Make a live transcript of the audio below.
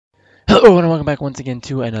Hello and welcome back once again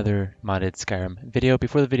to another modded Skyrim video.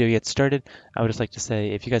 Before the video gets started, I would just like to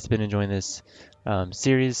say if you guys have been enjoying this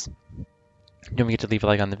series, don't forget to leave a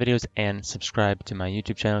like on the videos and subscribe to my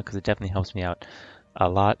YouTube channel because it definitely helps me out a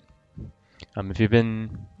lot. If you've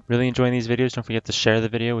been really enjoying these videos, don't forget to share the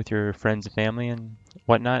video with your friends and family and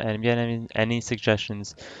whatnot. And if you have any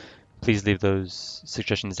suggestions, please leave those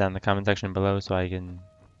suggestions down in the comment section below so I can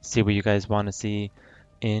see what you guys want to see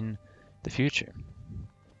in the future.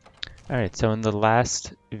 Alright, so in the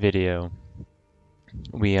last video,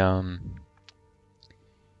 we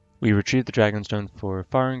retrieved the Dragonstone for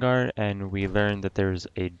Farengar, and we learned that there's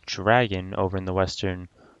a dragon over in the western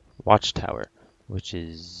watchtower, which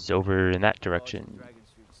is over in that direction,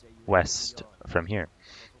 west from here.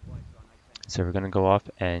 So we're going to go off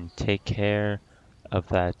and take care of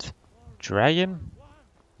that dragon.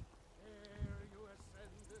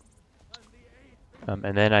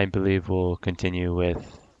 And then I believe we'll continue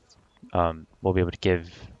with we'll be able to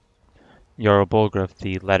give Jarl Bolgraf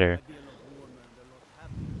the letter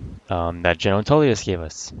that General Tullius gave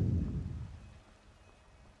us.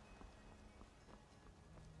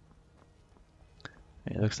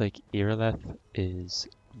 It looks like Irileth is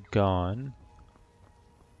gone.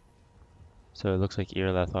 So it looks like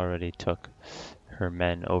Irileth already took her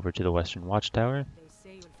men over to the Western Watchtower. They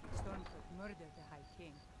say Stormcloak murdered the High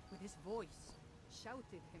King with his voice, shouted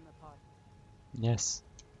him apart. Yes.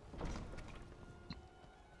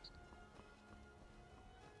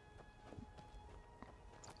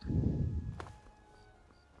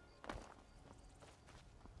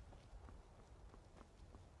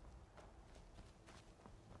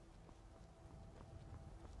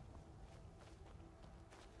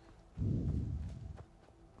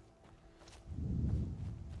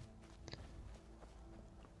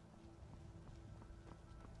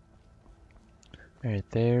 Alright,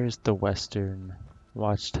 there's the Western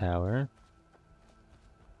Watchtower.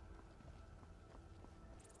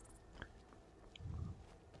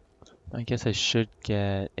 I guess I should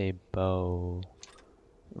get a bow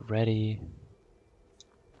ready.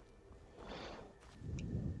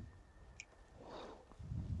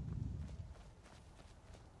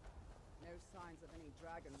 No signs of any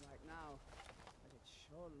dragon right now, but it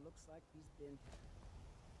sure looks like he's been here.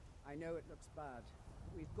 I know it looks bad.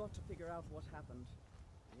 We've got to figure out what happened,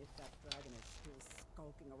 and if that dragon is still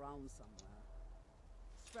skulking around somewhere.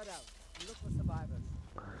 Spread out and look for survivors.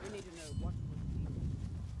 We need to know what was the deal.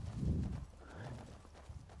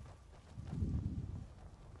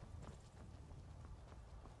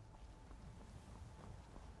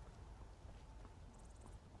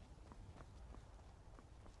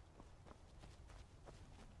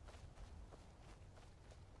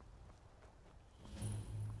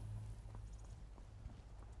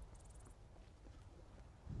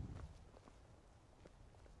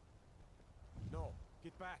 No,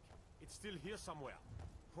 get back. It's still here somewhere.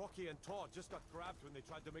 Procky and Todd just got grabbed when they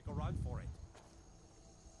tried to make a run for it.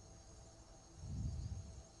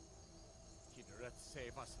 Kidret,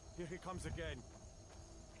 save us. Here he comes again.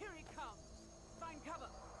 Here he comes! Find cover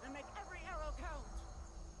and make every arrow count!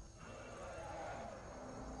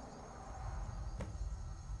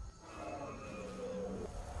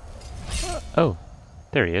 Oh,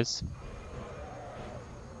 there he is.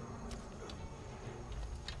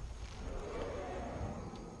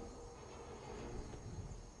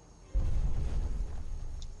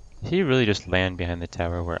 Did he really just land behind the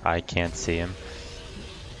tower where I can't see him?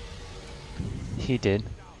 He did.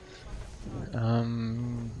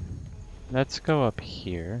 Let's go up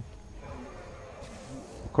here.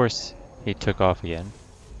 Of course, he took off again.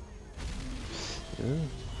 Ooh.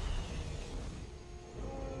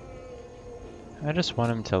 I just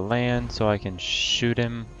want him to land so I can shoot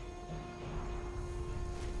him.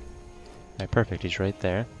 Alright, perfect, he's right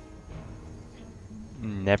there.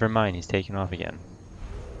 Never mind, he's taking off again.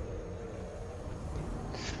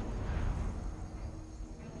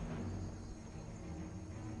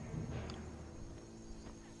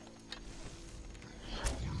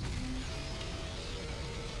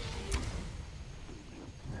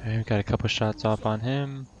 Alright, we got a couple shots off on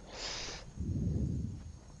him.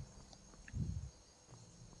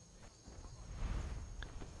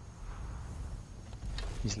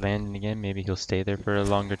 He's landing again. Maybe he'll stay there for a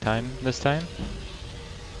longer time this time.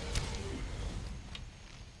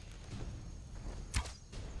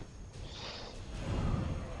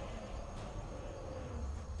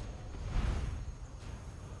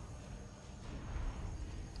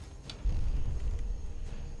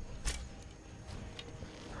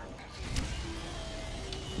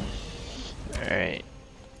 Alright,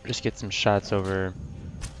 just get some shots over.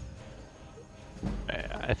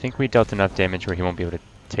 I think we dealt enough damage where he won't be able to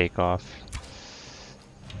take off.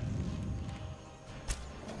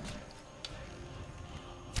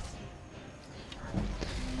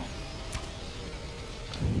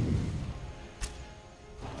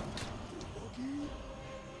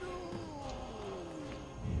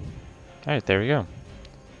 Alright, there we go.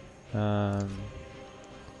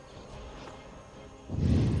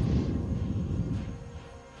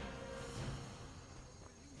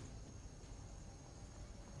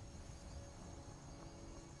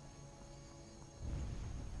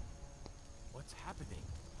 What's happening?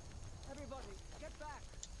 Everybody, get back!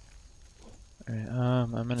 Alright,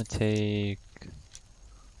 I'm gonna take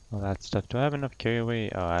all that stuff. Do I have enough carry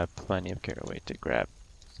weight? Oh, I have plenty of carry weight to grab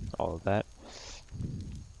all of that.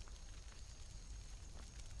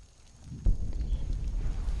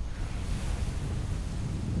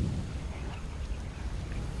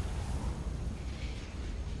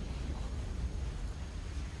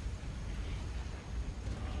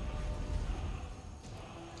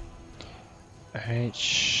 Alright,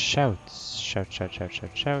 shouts. Shout, shout, shout, shout,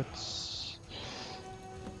 shouts.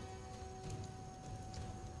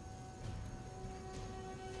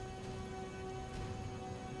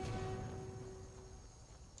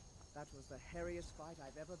 That was the hairiest fight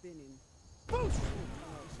I've ever been in.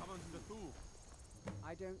 Summons the two.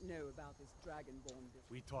 I don't know about this dragonborn business.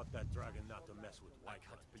 We taught that dragon not to mess with. I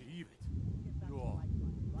can't believe it. You're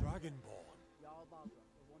dragonborn.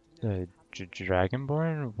 The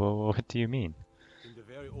Dragonborn? Well, what do you mean? In the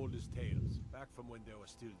very oldest tales, back from when there were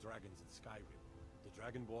still dragons in Skyrim, the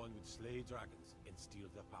dragonborn would slay dragons and steal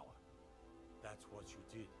their power. That's what you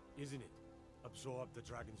did, isn't it? Absorb the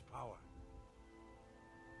dragon's power.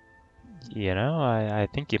 You know, I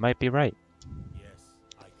think you might be right. Yes,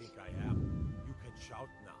 I think I am. You can shout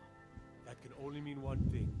now. That can only mean one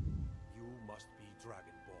thing. You must be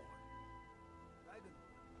dragonborn. Dragon?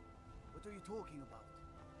 What are you talking about?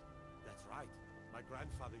 That's right. My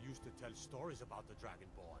grandfather used to tell stories about the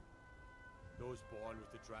dragonborn. Those born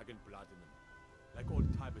with the dragon blood in them. Like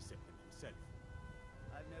old Tiber himself.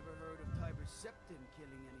 I've never heard of Tiber Septim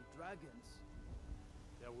killing any dragons.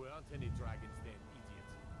 There weren't any dragons then, idiot.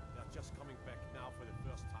 They're just coming back now for the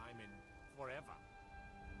first time in forever.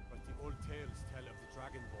 But the old tales tell of the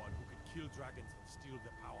dragonborn who could kill dragons and steal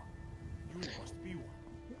their power. You must be one.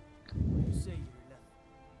 What do you say here, left?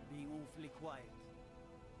 Being awfully quiet.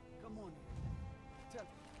 Come on here. Tell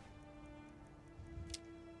me.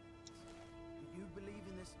 Do you believe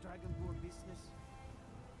in this dragonborn business?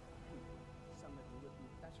 Some of you would be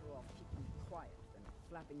better off keeping quiet than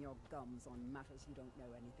flapping your gums on matters you don't know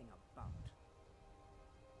anything about.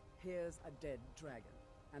 Here's a dead dragon,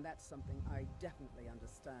 and that's something I definitely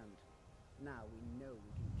understand. Now we know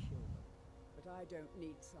we can kill them. But I don't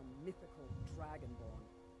need some mythical dragonborn.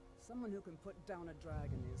 Someone who can put down a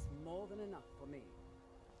dragon is more than enough for me.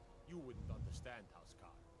 You wouldn't understand,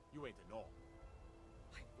 Housecar. You ain't a gnome.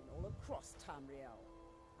 I've been all across Tamriel.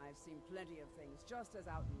 I've seen plenty of things just as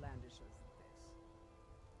outlandish as this.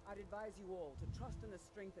 I'd advise you all to trust in the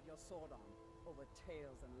strength of your sword arm over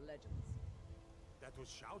tales and legends. That was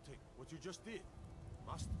shouting. What you just did.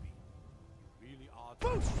 Must be. You really are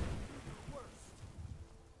Boost! the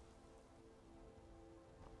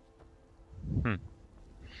worst.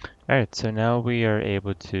 Alright, so now we are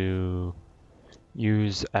able to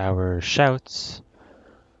use our shouts.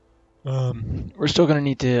 We're still gonna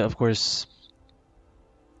need to, of course,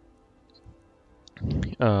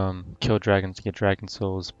 kill dragons to get dragon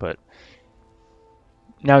souls, but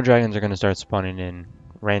now dragons are gonna start spawning in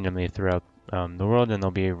randomly throughout the world, and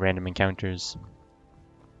there'll be random encounters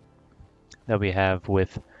that we have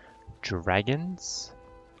with dragons.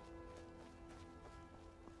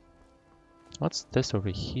 What's this over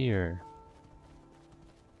here?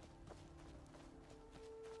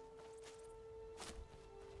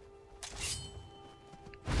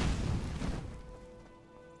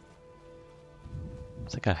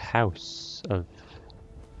 It's like a house of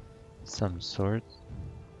some sort.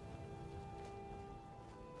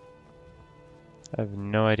 I have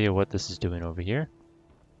no idea what this is doing over here.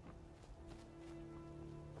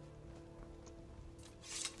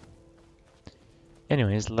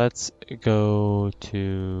 Anyways, let's go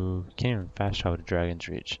to... Can't even fast travel to Dragon's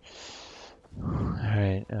Reach.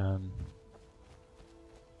 Alright,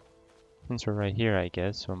 since we're right here, I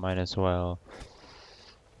guess, we might as well...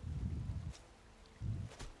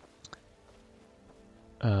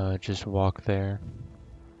 just walk there.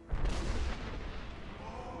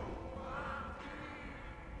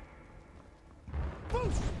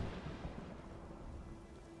 Boost!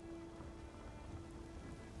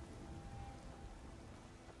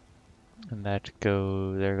 And there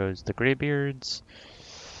goes the Greybeards.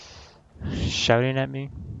 shouting at me.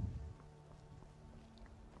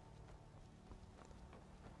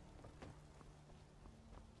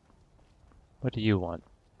 What do you want?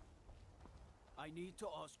 I need to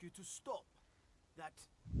ask you to stop. That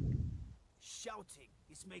shouting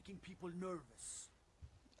is making people nervous.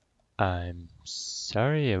 I'm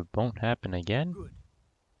sorry, it won't happen again. Good.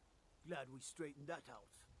 Glad we straightened that out.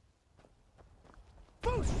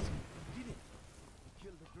 Boosh! Did it.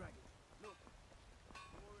 Kill the dragon. Look.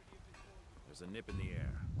 There's a nip in the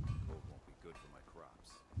air. Cold won't be good for my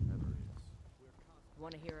crops. Never is.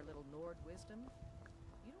 Want to hear a little Nord wisdom?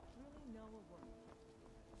 You don't really know a word.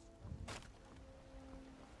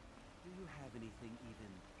 Do you have anything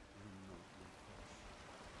even remotely fresh?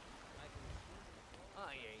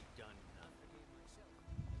 I ain't done nothing myself.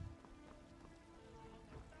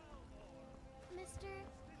 Mister,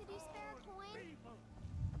 could you spare a coin?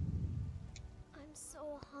 I'm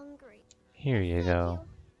so hungry. Here you Thank go.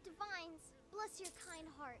 you. Divines, bless your kind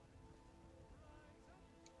heart.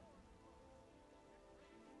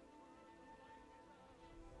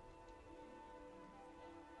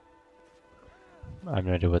 I have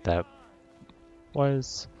no idea what that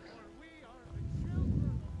was.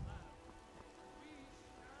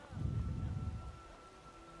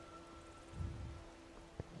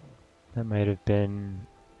 That might have been,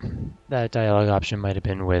 that dialogue option might have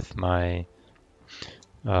been with my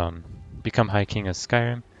Become High King of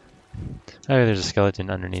Skyrim. Oh, there's a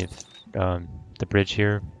skeleton underneath the bridge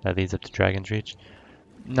here that leads up to Dragon's Reach.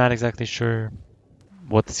 Not exactly sure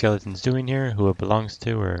what the skeleton's doing here, who it belongs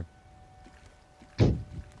to, or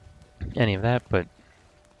any of that, but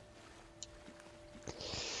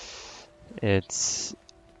it's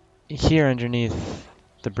here underneath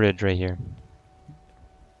the bridge right here.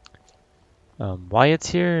 Why it's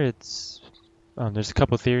here, it's there's a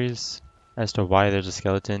couple theories as to why there's a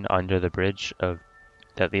skeleton under the bridge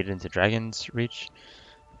that lead into Dragon's Reach.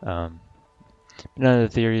 None of the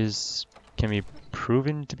theories can be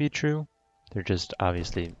proven to be true. They're just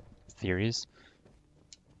obviously theories.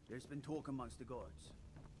 There's been talk amongst the gods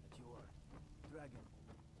that you are dragon.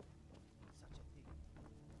 Such a thing.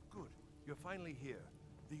 Good. You're finally here.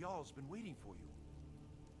 The Jarl's been waiting for you.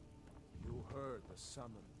 You heard the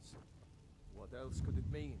summons. What else could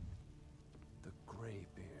it mean? The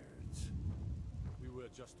Greybeards. We were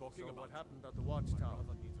just talking about what happened at the Watchtower.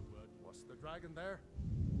 Was the dragon there?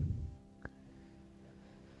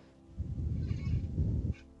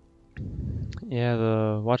 Yeah,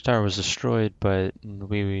 the Watchtower was destroyed, but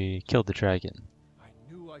we killed the dragon. I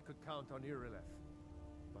knew I could count on Irileth,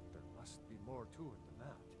 but there must be more to it than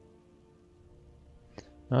that.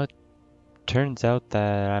 Well, it turns out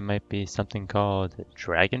that I might be something called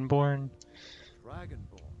Dragonborn.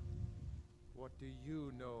 Dragonborn? What do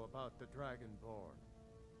you know about the Dragonborn?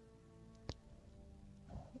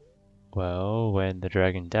 Well, when the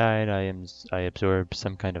dragon died, I absorbed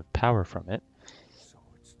some kind of power from it. So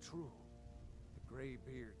it's true. The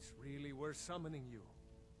Greybeards really were summoning you.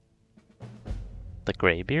 The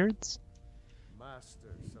Greybeards?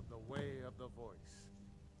 Masters of the Way of the Voice.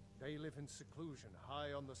 They live in seclusion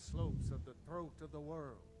high on the slopes of the throat of the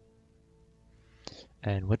world.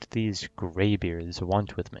 And what do these Greybeards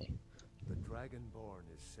want with me? The Dragonborn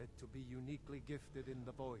is said to be uniquely gifted in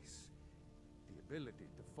the voice. The ability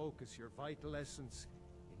to focus your vital essence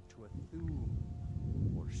into a thum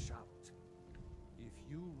or shout. If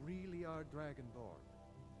you really are Dragonborn,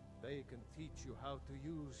 they can teach you how to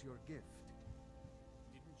use your gift.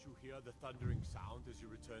 Didn't you hear the thundering sound as you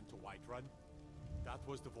returned to Whiterun? That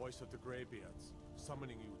was the voice of the Greybeards,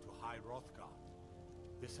 summoning you to High Hrothgar.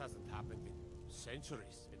 This hasn't happened in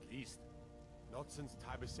centuries, at least. Not since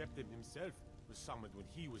Tiber Septim himself was summoned when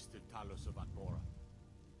he was still Talos of Atmora.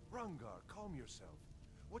 Rungar, calm yourself.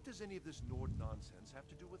 What does any of this Nord nonsense have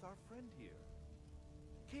to do with our friend here?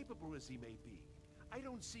 Capable as he may be, I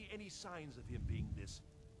don't see any signs of him being this,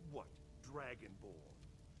 Dragonborn.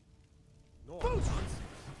 Nord nonsense?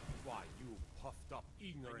 Why, you puffed up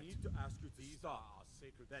ignorant. I need to ask you to stop. Our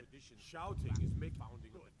sacred tradition. Shouting is making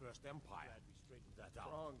founding of the First Empire. That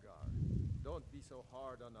out. Rungar, don't be so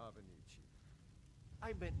hard on Avenici.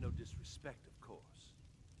 I meant no disrespect, of course.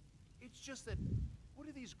 It's just that, what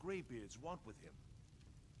do these Greybeards want with him?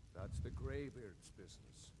 That's the Greybeards'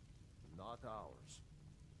 business, not ours.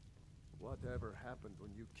 Whatever happened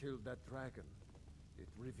when you killed that dragon, it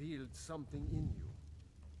revealed something in you,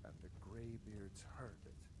 and the Greybeards heard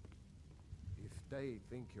it. If they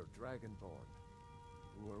think you're Dragonborn,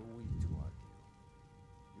 who are we to argue?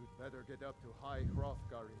 You'd better get up to High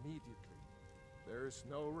Hrothgar immediately. There's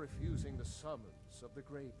no refusing the summons of the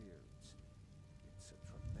Greybeards. It's a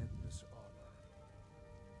tremendous honor.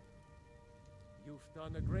 You've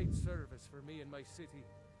done a great service for me and my city,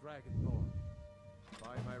 Dragonborn.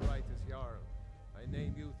 By my right as Jarl, I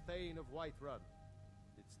name you Thane of Whiterun.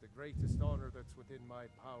 It's the greatest honor that's within my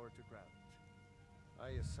power to grant.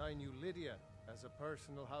 I assign you Lydia as a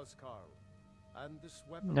personal housecarl, and this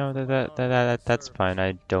weapon. No, from my army will that's serve fine. as I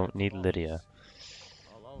your don't oath of need office. Lydia.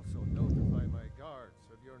 I'll also notify my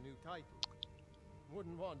guards of your new title.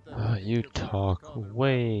 Wouldn't want them to think You you're part of the talk common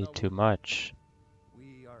way rabble, now too would you? much.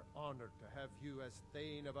 We are honored to have you as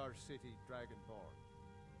Thane of our city, Dragonborn.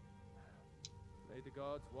 May the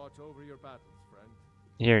gods watch over your battles, friend.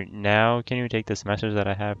 Here, now, can you take this message that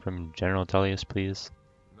I have from General Tullius, please?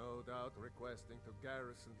 No doubt requesting to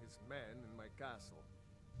garrison his men in my castle.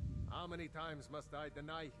 How many times must I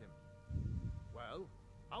deny him? Well,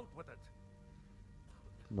 out with it.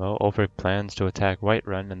 Well, Ulfric plans to attack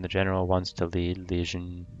Whiterun, and the general wants to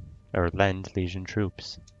lend Legion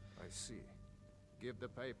troops. I see. Give the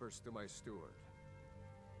papers to my steward.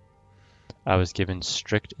 I was given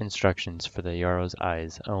strict instructions for the Jarl's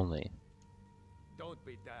eyes only. Don't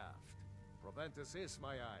be daft. Proventus is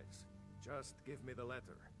my eyes. Just give me the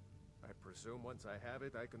letter. I presume once I have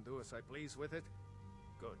it, I can do as I please with it?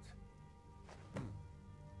 Good.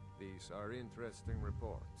 These are interesting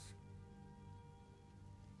reports.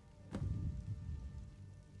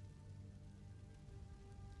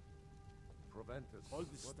 Proventus. All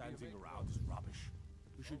this what do you standing make around of is rubbish.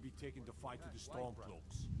 We should be taking the fight to the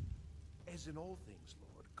Stormcloaks. As in all things,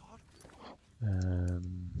 Lord, God,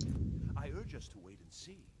 I urge us to wait and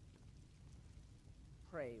see.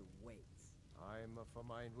 Pray wait. I'm of a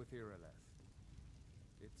mind with Irileth.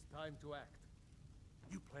 It's time to act.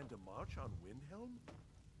 You plan to march on Windhelm?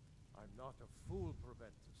 I'm not a fool,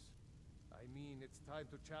 Proventus. I mean, it's time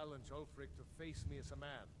to challenge Ulfric to face me as a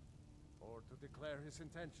man, or to declare his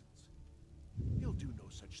intentions. He'll do no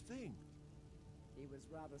such thing. He was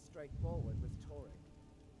rather straightforward with Torrig.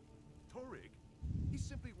 Torrig? He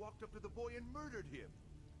simply walked up to the boy and murdered him.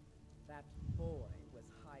 That boy was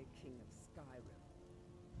High King of Skyrim.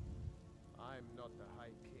 I'm not the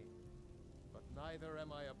High King, but neither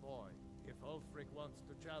am I a boy. If Ulfric wants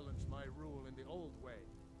to challenge my rule in the old way,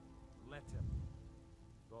 let him.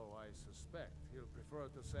 Though I suspect he'll prefer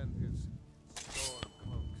to send his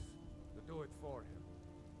Stormcloaks to do it for him.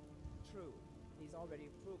 True, he's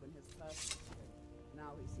already proven his personal strength.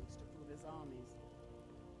 Now he seeks to prove his armies.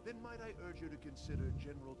 Then might I urge you to consider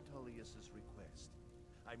General Tullius's request?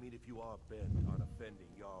 I mean, if you are bent on offending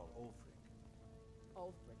Jarl Ulfric.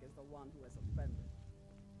 Ulfric is the one who has offended.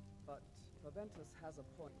 But Proventus has a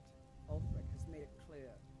point. Ulfric has made it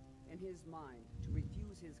clear. In his mind, to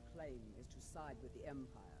refuse his claim is to side with the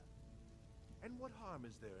Empire. And what harm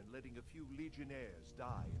is there in letting a few legionnaires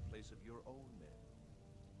die in place of your own men?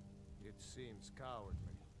 It seems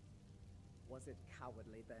cowardly. Was it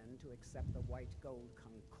cowardly then to accept the white gold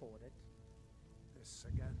concordat? This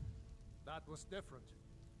again. That was different.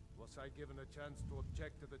 Was I given a chance to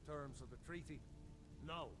object to the terms of the treaty?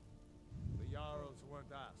 No. The Jarls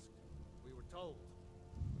weren't asked. We were told.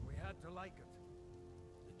 And we had to like it.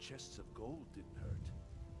 The chests of gold didn't hurt.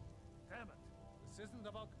 Damn it. This isn't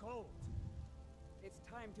about gold. It's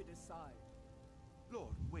time to decide.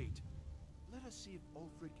 Lord, wait. Let us see if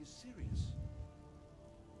Ulfric is serious.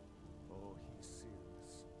 Oh, he's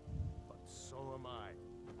serious. But so am I.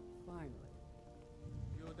 Finally.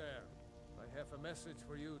 You there. I have a message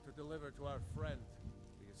for you to deliver to our friend,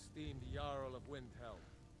 the esteemed Jarl of Windhelm.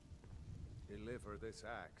 Deliver this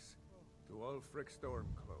axe to Ulfric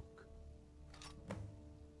Stormcloak.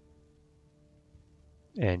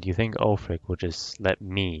 And you think Ulfric will just let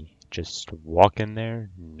me just walk in there,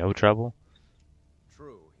 no trouble?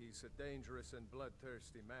 True, he's a dangerous and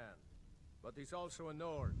bloodthirsty man. But he's also a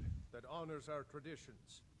Nord that honors our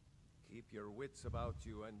traditions. Keep your wits about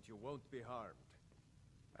you and you won't be harmed.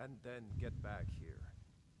 And then get back here.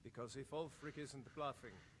 Because if Ulfric isn't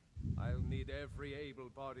bluffing, I'll need every able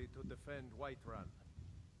body to defend Whiterun.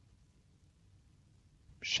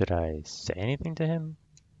 Should I say anything to him?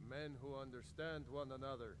 Men who understand one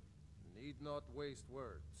another need not waste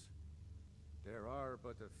words. There are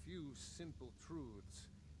but a few simple truths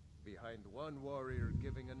behind one warrior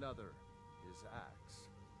giving another his axe.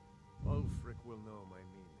 Ulfric will know my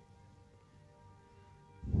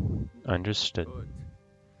meaning. Understood. Good.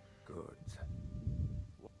 Good.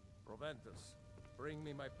 Proventus, bring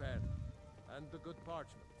me my pen and the good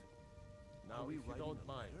parchment. Now, Are we if you writing don't a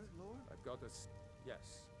mind, letter, Lord? I've got a...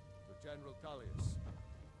 Yes, to General Tullius.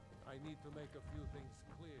 I need to make a few things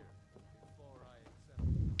clear before I accept.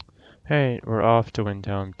 Hey, we're off to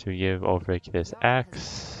Windhelm to give Ulfric this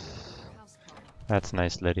axe. That's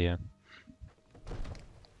nice, Lydia.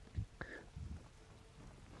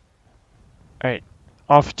 Alright,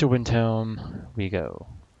 off to Windhelm we go.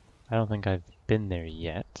 I don't think I've been there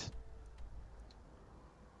yet.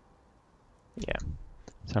 Yeah,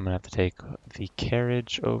 so I'm gonna have to take the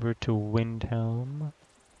carriage over to Windhelm.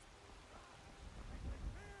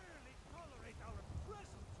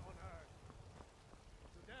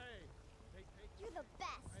 You're the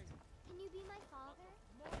best. Can you be my father?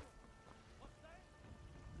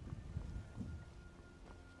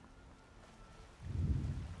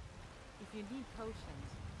 If you need potions,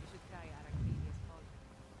 you should try Arachnidia's cauldron.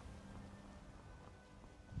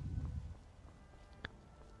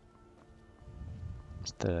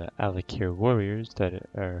 It's the Alakir warriors that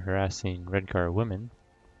are harassing Redguard women.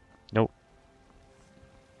 Nope.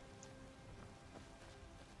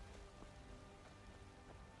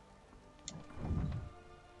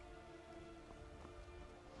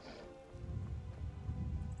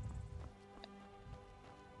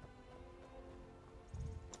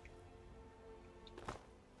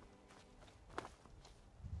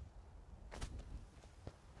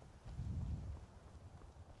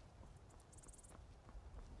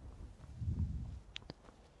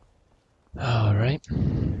 Alright.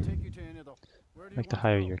 I'd like to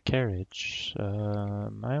hire your carriage.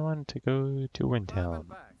 I want to go to Windhelm.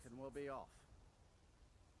 Back and we'll be off.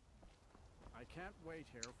 I can't wait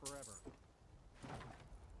here forever.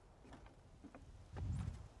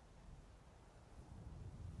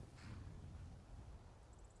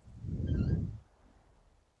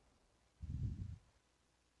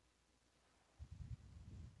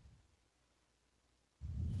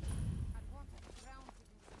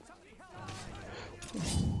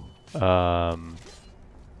 Um,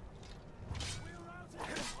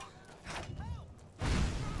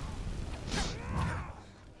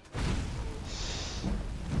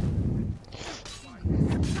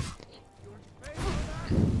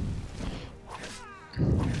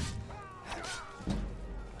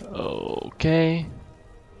 okay.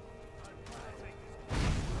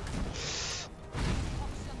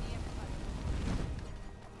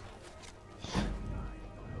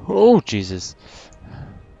 Oh, Jesus.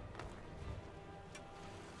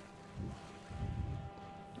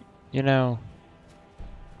 You know,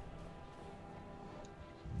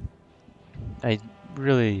 I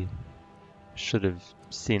really should have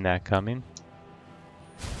seen that coming.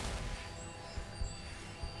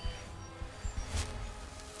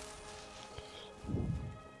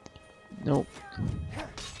 Nope.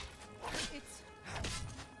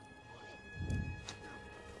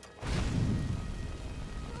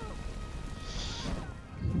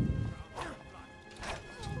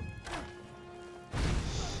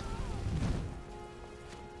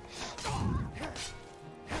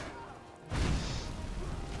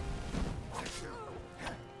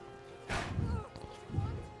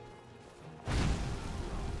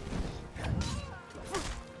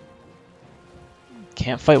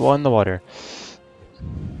 Can't fight while in the water.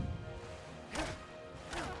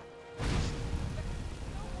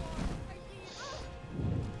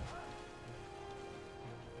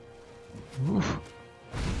 Oof.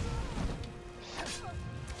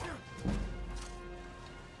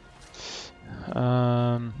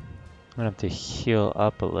 I'm gonna have to heal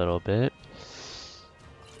up a little bit.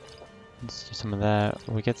 Let's do some of that.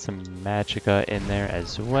 We get some magicka in there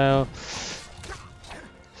as well.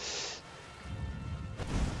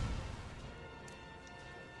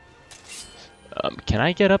 Can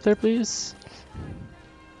I get up there, please?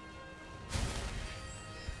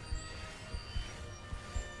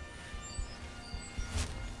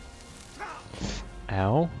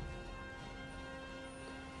 Ow.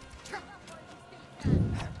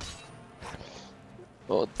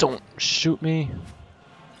 Oh, don't shoot me.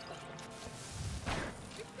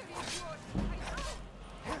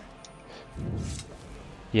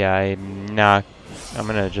 Yeah, I'm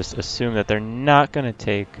gonna just assume that they're not gonna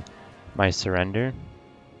take my surrender.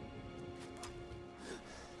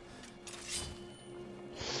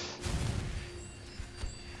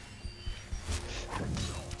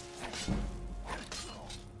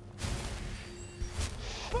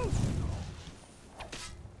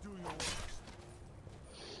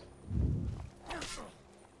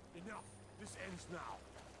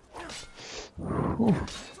 Whew.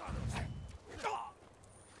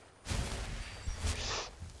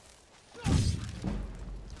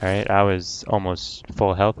 Alright, I was almost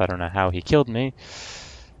full health. I don't know how he killed me.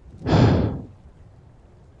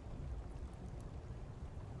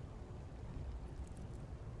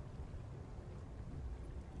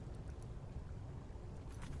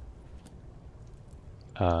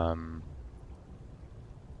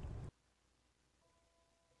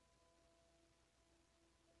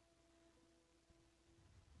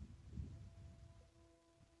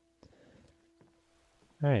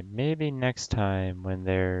 Alright, maybe next time when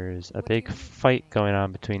there's a What do you big need fight from me? going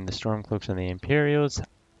on between the Stormcloaks and the Imperials,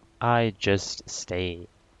 I just stay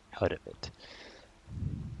out of it.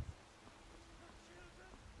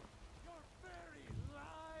 Your very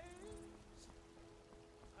lives?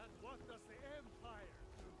 And what does the Empire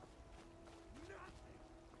do? Nothing!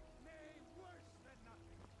 Nay, worse than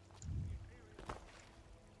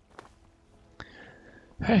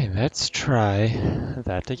nothing. Alright, let's try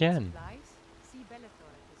that Need again. supplies? See Bellator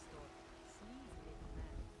at the store. Sleazy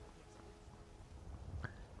little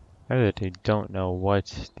man. I really don't know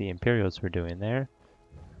what the Imperials were doing there.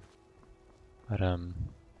 But, Come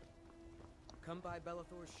by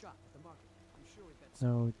Bellathor's shop at the market. I'm sure we've got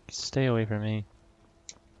no, stay away from me.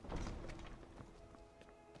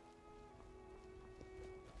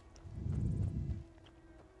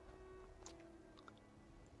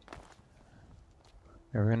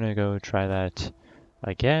 We're gonna go try that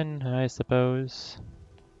again, I suppose.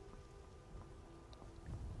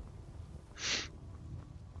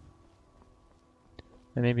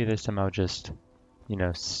 And maybe this time I'll just, you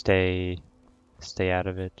know, stay out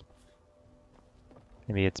of it.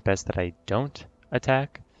 Maybe it's best that I don't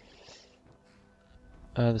attack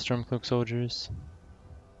the Stormcloak soldiers.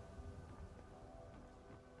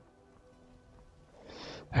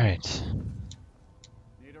 Alright,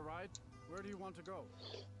 Need a ride? Where do you want to go?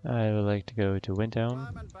 I would like to go to Windhelm.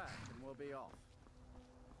 Climb and back, and we'll be off.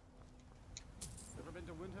 Ever been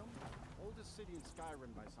to Windhelm? Oldest city in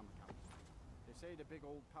Skyrim by some accounts. They say the big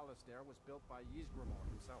old palace there was built by Ysgramor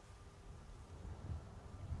himself.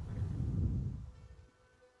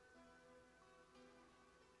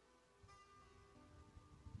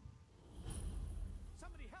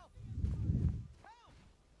 Somebody help! Help!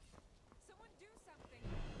 Someone do something!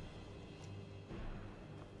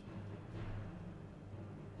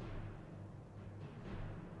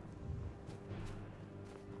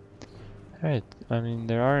 Alright, I mean,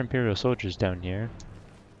 there are Imperial soldiers down here.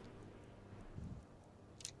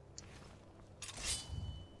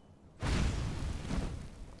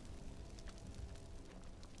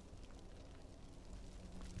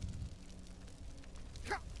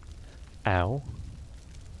 Ow.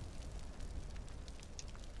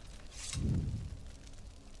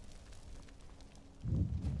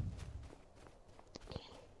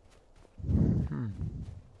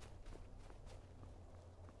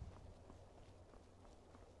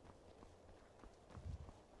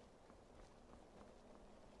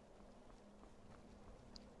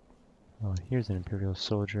 Oh, here's an Imperial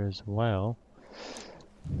soldier as well.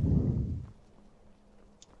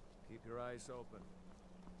 Keep your eyes open.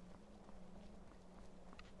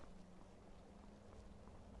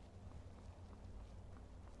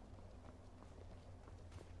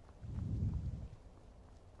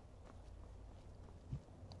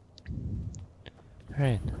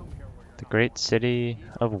 Alright, the great city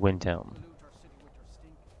of Windhelm. Pollute our city with your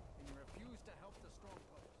stink, and you refuse to help the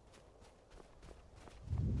Stormcloaks.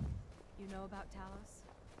 You know about Talos?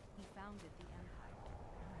 He founded the Empire.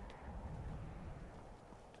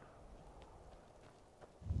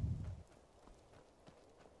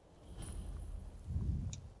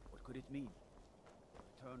 What could it mean?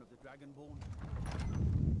 Return of the Dragonborn?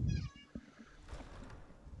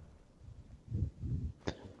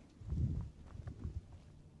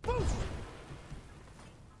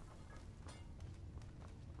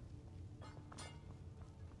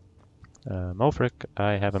 Ulfric,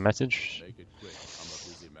 I have a message. Make it quick. I'm a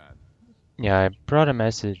busy man. Yeah, I brought a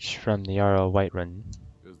message from the Jarl Whiterun.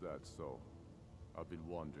 Is that so? I've been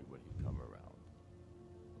wondering when he'd come around.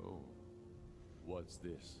 Oh, what's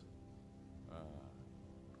this?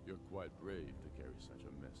 You're quite brave to carry such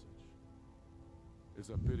a message. It's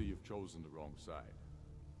a pity you've chosen the wrong side.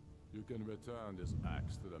 You can return this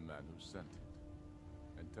axe to the man who sent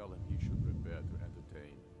it, and tell him he should prepare to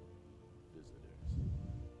entertain visitors.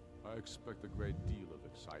 I expect a great deal of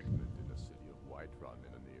excitement in the city of Whiterun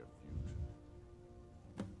in the near future.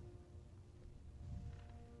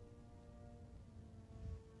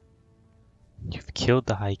 You've killed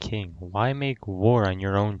the High King. Why make war on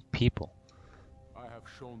your own people? I have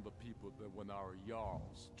shown the people that when our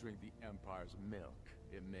Jarls drink the Empire's milk,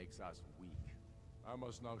 it makes us weak. I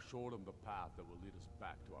must now show them the path that will lead us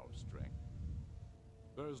back to our strength.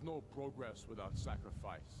 There is no progress without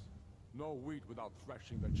sacrifice. No wheat without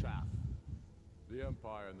threshing the chaff. The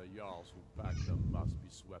Empire and the Jarls who back them must be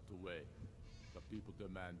swept away. The people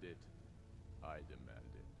demand it. I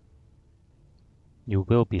demand it. You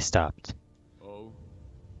will be stopped. Oh?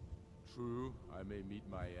 True, I may meet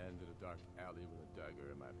my end in a dark alley with a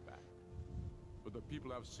dagger in my back. But the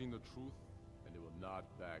people have seen the truth, and they will not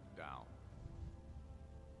back down.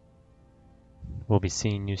 We'll be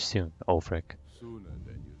seeing you soon, Ulfric. Sooner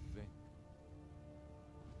than you think.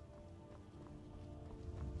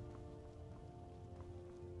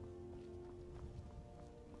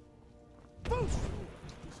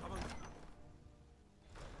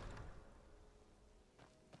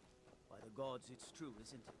 By the gods, it's true,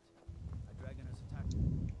 isn't it? A dragon has attacked.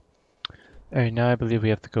 Alright, now I believe we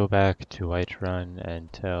have to go back to Whiterun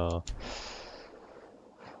and tell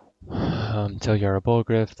Jarl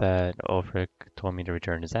Bolgrif that Ulfric told me to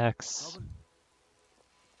return his axe.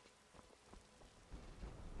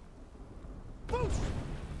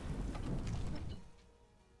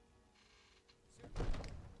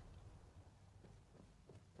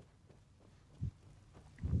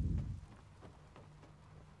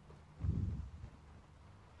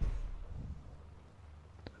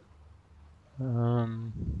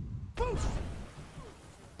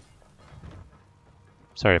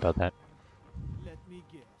 Sorry about that. Let me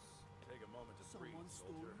guess. Take a moment to breathe, Someone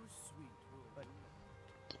stole soldier. your sweet robe.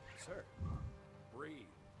 Sir, breathe.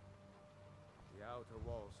 The outer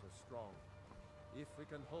walls are strong. If we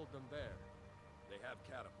can hold them there. They have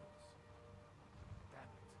catapults. Damn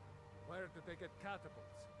it. Where did they get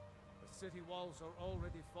catapults? The city walls are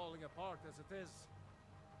already falling apart as it is.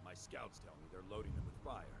 My scouts tell me they're loading them with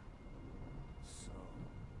fire. So,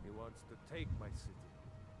 he wants to take my city.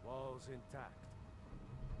 Walls intact.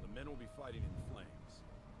 The men will be fighting in flames.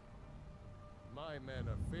 My men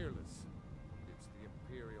are fearless. It's the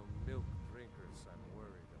Imperial milk drinkers I'm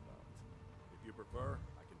worried about. If you prefer,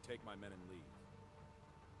 I can take my men and leave.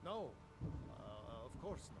 No, of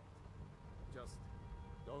course not. Just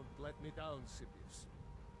don't let me down, Scipius.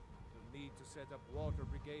 You'll need to set up water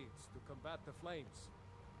brigades to combat the flames.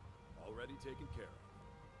 Already taken care of.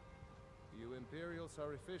 You Imperials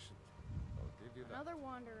are efficient. I'll give you that. Another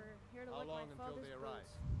wanderer here to How lick my long until father's they arrive?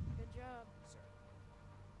 boots. Good job. Sir.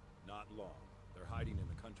 Not long. They're hiding in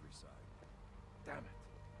the countryside. Damn it.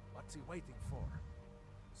 What's he waiting for?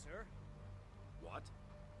 Sir? What?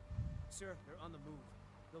 Sir, they're on the move.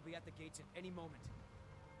 They'll be at the gates at any moment.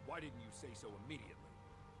 Why didn't you say so immediately?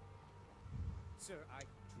 Sir,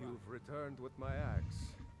 You've returned with my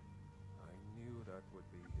axe. I knew that would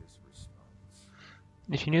be his response.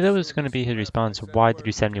 If you knew that was going to be his response, why did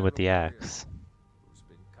you send me with the axe? Who's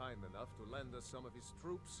been kind enough to lend us some of his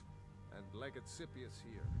troops, and Legate Scipius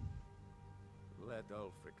here. Let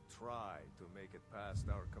Ulfric try to make it past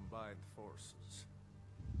our combined forces.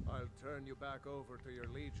 I'll turn you back over to your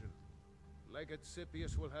legion. Legate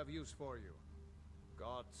Scipius will have use for you.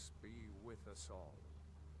 Gods be with us all.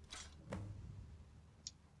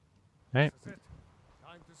 Right. This is it.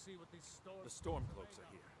 Time to see what these storms. The Stormcloaks are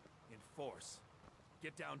here. In force.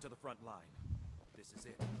 Get down to the front line. This is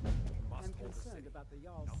it. We must I'm hold the concerned city. about the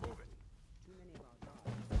Jarl's Now city. move it. Too many of our guards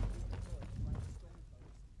are being deployed to fight the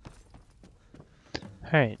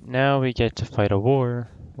Stormcloaks. Alright, now we get to fight a war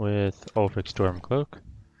with Ulfric Stormcloak.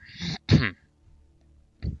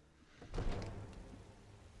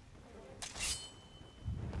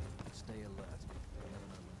 Stay alert. You never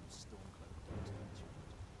know when those Stormcloak dogs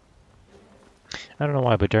will turn. I don't know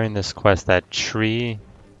why, but during this quest, that tree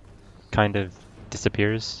kind of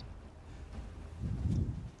disappears.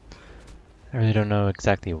 I really don't know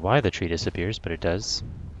exactly why the tree disappears, but it does.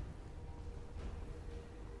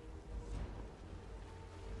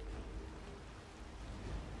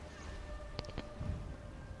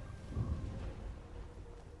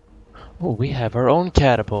 Oh, we have our own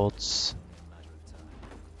catapults.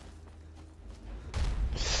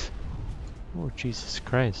 Oh, Jesus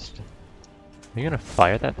Christ. Are you gonna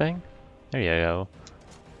fire that thing? There you go.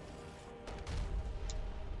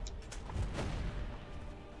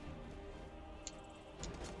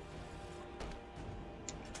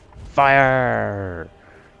 Fire!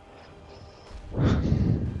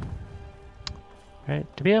 Right,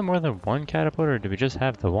 do we have more than one catapult, or do we just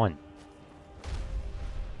have the one?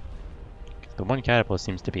 The one catapult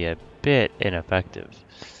seems to be a bit ineffective.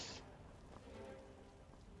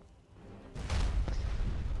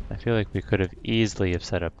 I feel like we could have easily have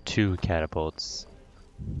set up 2 catapults.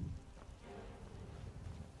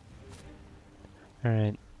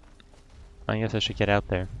 Alright. I guess I should get out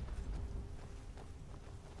there.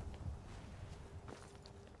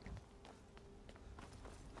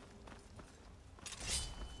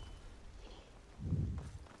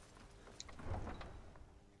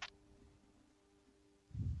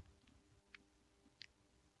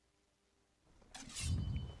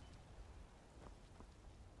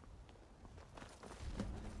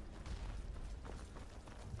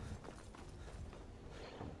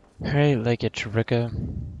 Alright, like it, Rika.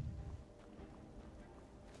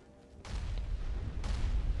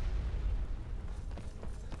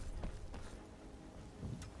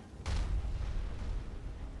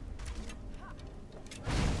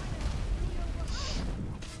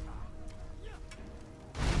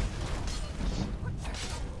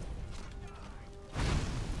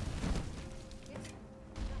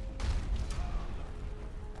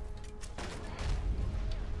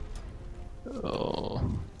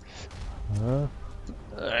 Oh.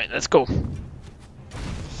 Alright, let's go.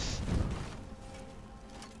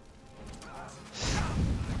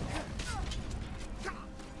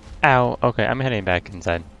 Ow. Okay, I'm heading back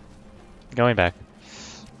inside. Going back.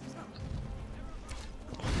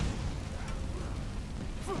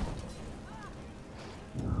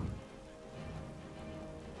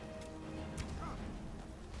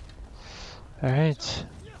 Alright.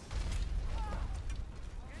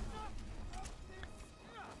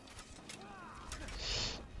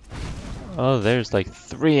 Oh, there's like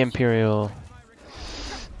 3 Imperial.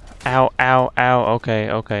 Ow, ow, ow. Okay,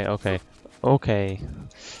 okay, okay. Okay.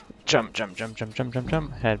 Jump, jump, jump, jump, jump, jump,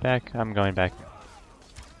 jump. Head back. I'm going back.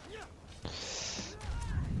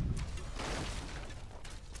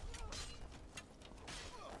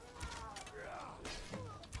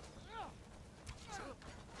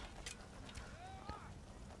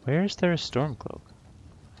 Where's their Stormcloak?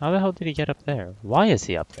 How the hell did he get up there? Why is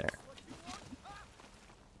he up there?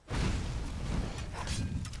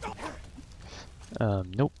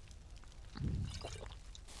 Nope.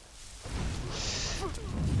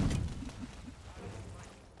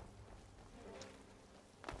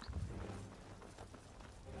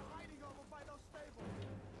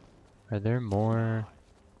 Are there more?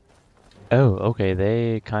 Oh, okay,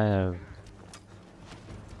 they kind of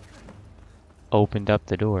opened up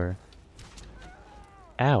the door.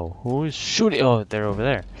 Ow, who's shooting? Oh, they're over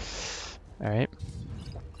there. Alright.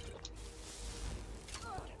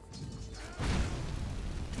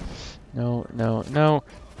 No, no, no.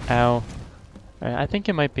 Ow. Alright, I think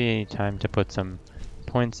it might be time to put some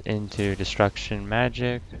points into destruction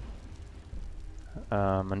magic.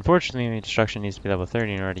 Unfortunately, destruction needs to be level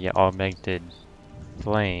 30 in order to get augmented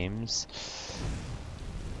flames.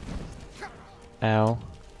 Ow.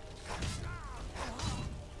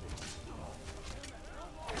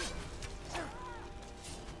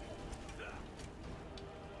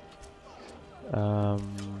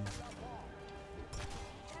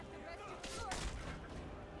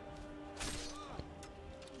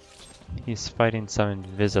 He's fighting some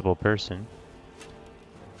invisible person.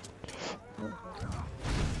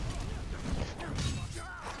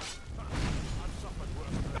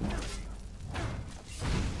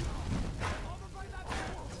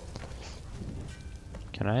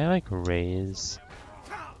 Can I like raise?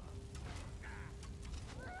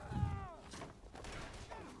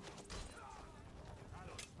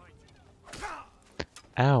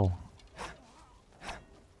 Ow.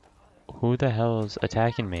 Who the hell is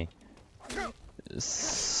attacking me?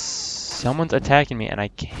 Someone's attacking me and I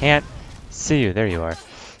can't see you. There you are.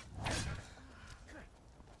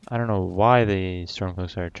 I don't know why the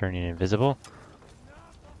Stormcloaks are turning invisible.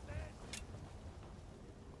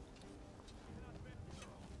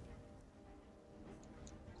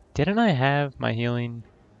 Didn't I have my healing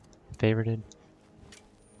favorited?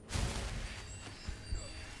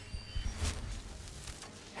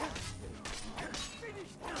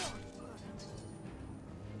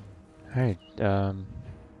 Alright,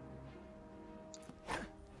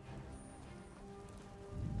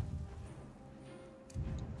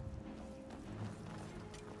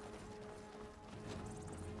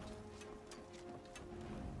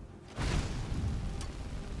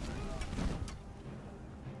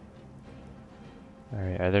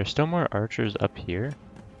 Alright, are there still more archers up here?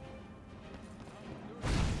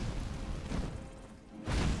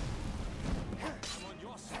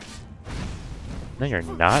 No, you're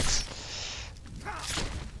not.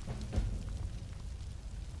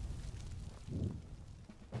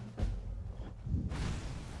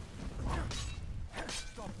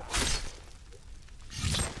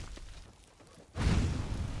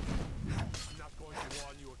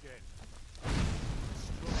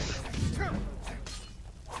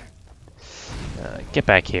 Get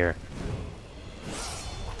back here.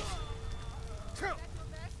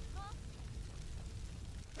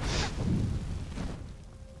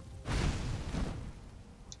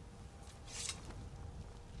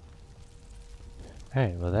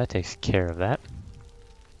 Alright, well that takes care of that.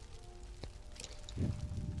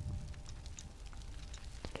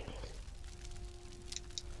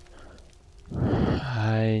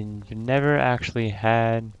 I've never actually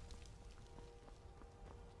had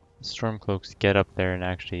Stormcloaks get up there and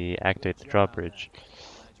actually activate the drawbridge.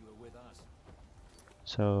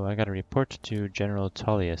 So I gotta report to General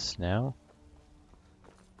Tullius now.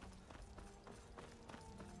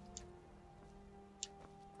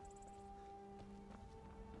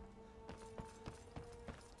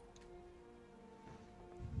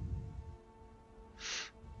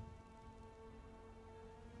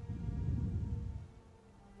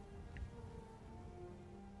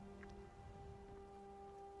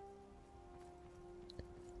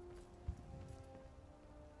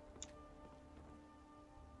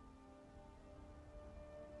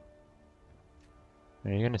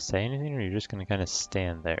 Are you gonna say anything, or are you just gonna kind of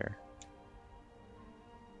stand there?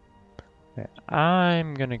 Okay,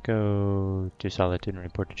 I'm gonna go to Solitude and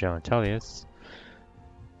report to General Tullius.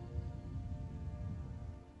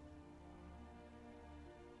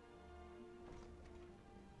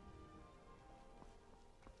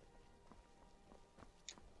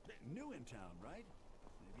 New in town, right?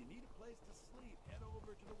 If you need a place to sleep, head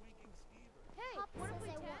over to the Winking Skeever. Hey, Pop what if says we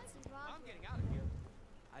I dance? want some raw I'm getting out of here.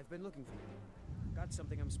 I've been looking for you. Got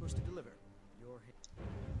something I'm supposed to deliver.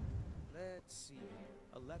 Let's see.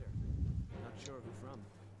 A letter. Not sure who from.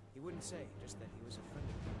 He wouldn't say, just that he was a friend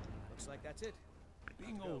of mine. Looks like that's it.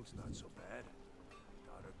 Being old's not so bad.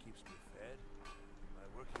 Daughter keeps me fed. My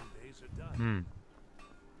working days are done.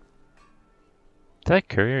 Did that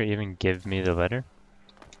courier even give me the letter?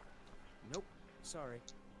 Nope. Sorry.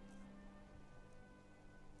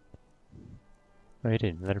 Oh, he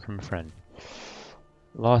did. Letter from a friend.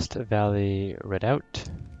 Lost Valley Redoubt.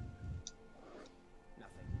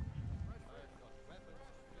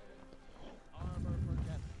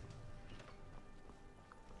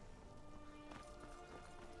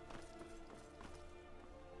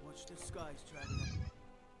 Watch the skies, traveler.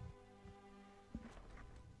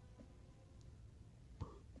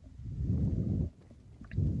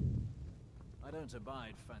 I don't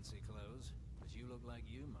abide fancy clothes, but you look like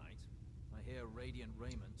you might. I hear radiant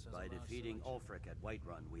raiment says By defeating Ulfric at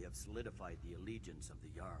Whiterun, we have solidified the allegiance of the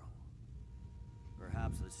Jarl.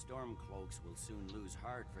 Perhaps the Stormcloaks will soon lose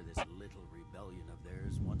heart for this little rebellion of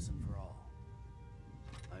theirs once and for all.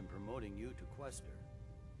 I'm promoting you to Quester.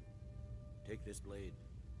 Take this blade,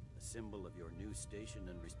 a symbol of your new station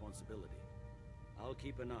and responsibility. I'll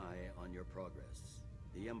keep an eye on your progress.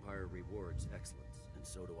 The Empire rewards excellence, and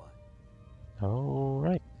so do I.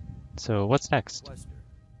 Alright. So what's next? Quester.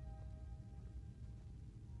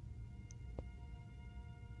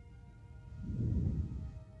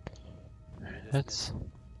 Let's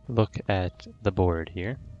look at the board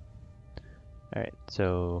here. Alright,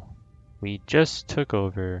 so we just took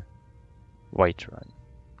over Whiterun.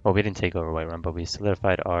 Well, we didn't take over Whiterun, but we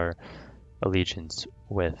solidified our allegiance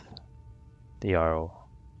with the Jarl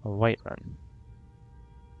of Whiterun.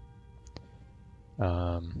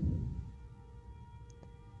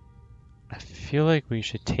 I feel like we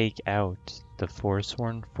should take out the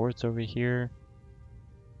Forsworn forts over here.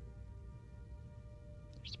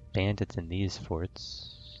 There's bandits in these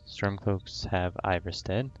forts. Stormcloaks have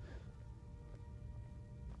Iverstead.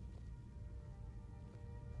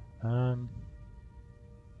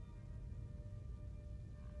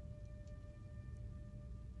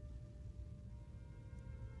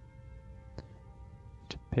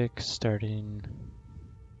 To pick starting.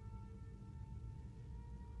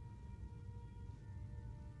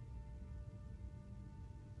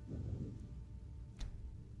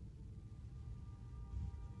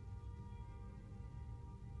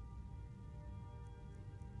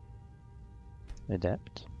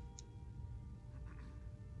 Adept.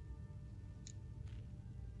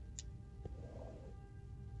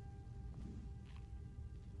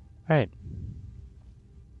 Alright.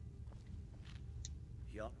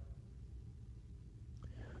 Yup.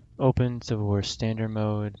 Open Civil War standard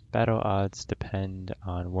mode. Battle odds depend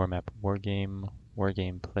on war map wargame.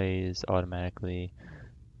 Wargame plays automatically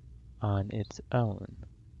on its own.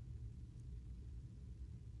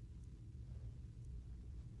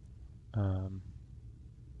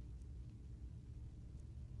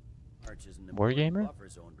 March is an Wargamer? important buffer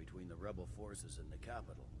zone between the rebel forces and the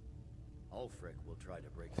capital. Ulfric will try to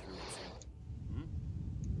break through it.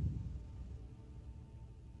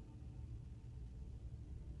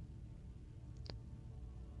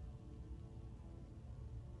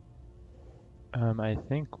 I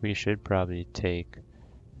think we should probably take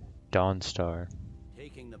Dawnstar.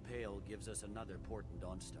 Taking the Pale gives us another port in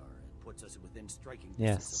Dawnstar and puts us within striking distance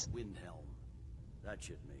Yes. of Windhelm. That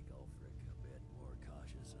should make Ulfric a bit more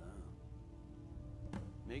cautious, huh?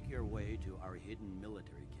 Make your way to our hidden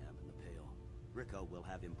military camp in the Pale. Ricka will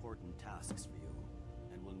have important tasks for you,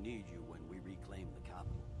 and will need you when we reclaim the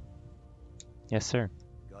capital. Yes, sir.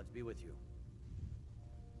 Gods be with you.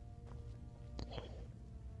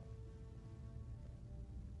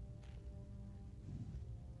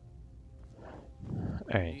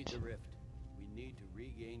 Alright. We need to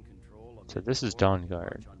regain control of So this is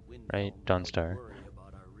Dawnguard, right? Dawnstar.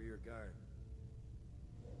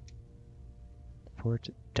 Fort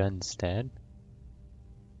Dunstead.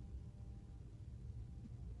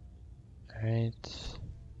 Alright.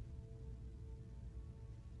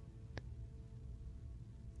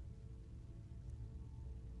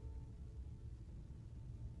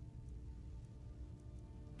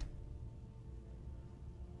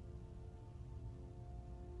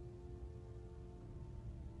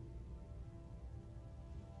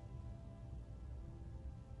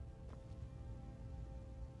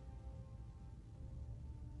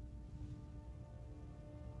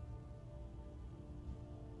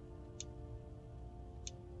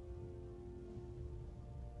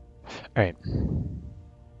 Alright.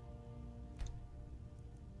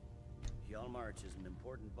 Hjalmarch is an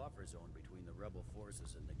important buffer zone between the rebel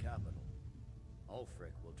forces and the capital.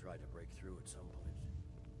 Ulfric will try to break through at some point.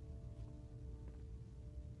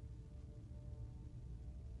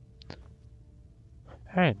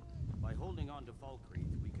 Alright. By holding on to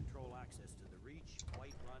Falkreath, we control access to the Reach,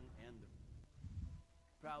 Whiterun, and the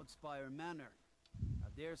Proudspire Manor. Now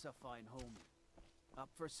there's a fine home. Up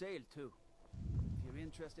for sale too. If you're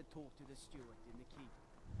interested, talk to the steward in the keep.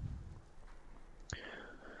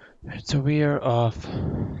 Alright, so we are off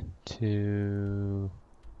to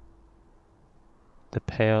the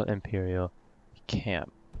Pale Imperial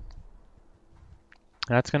camp.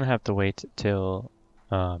 That's gonna have to wait till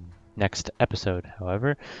next episode,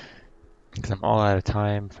 however, because I'm all out of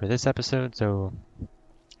time for this episode. So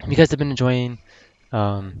if you guys have been enjoying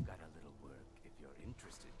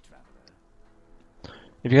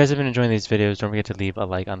if you guys have been enjoying these videos, don't forget to leave a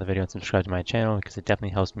like on the video and subscribe to my channel, because it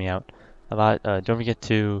definitely helps me out a lot. Don't forget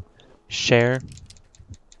to share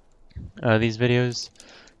these videos.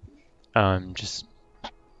 Just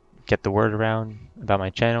get the word around about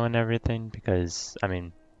my channel and everything, because I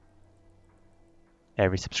mean,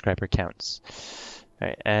 every subscriber counts.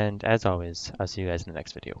 Alright, and as always, I'll see you guys in the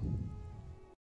next video.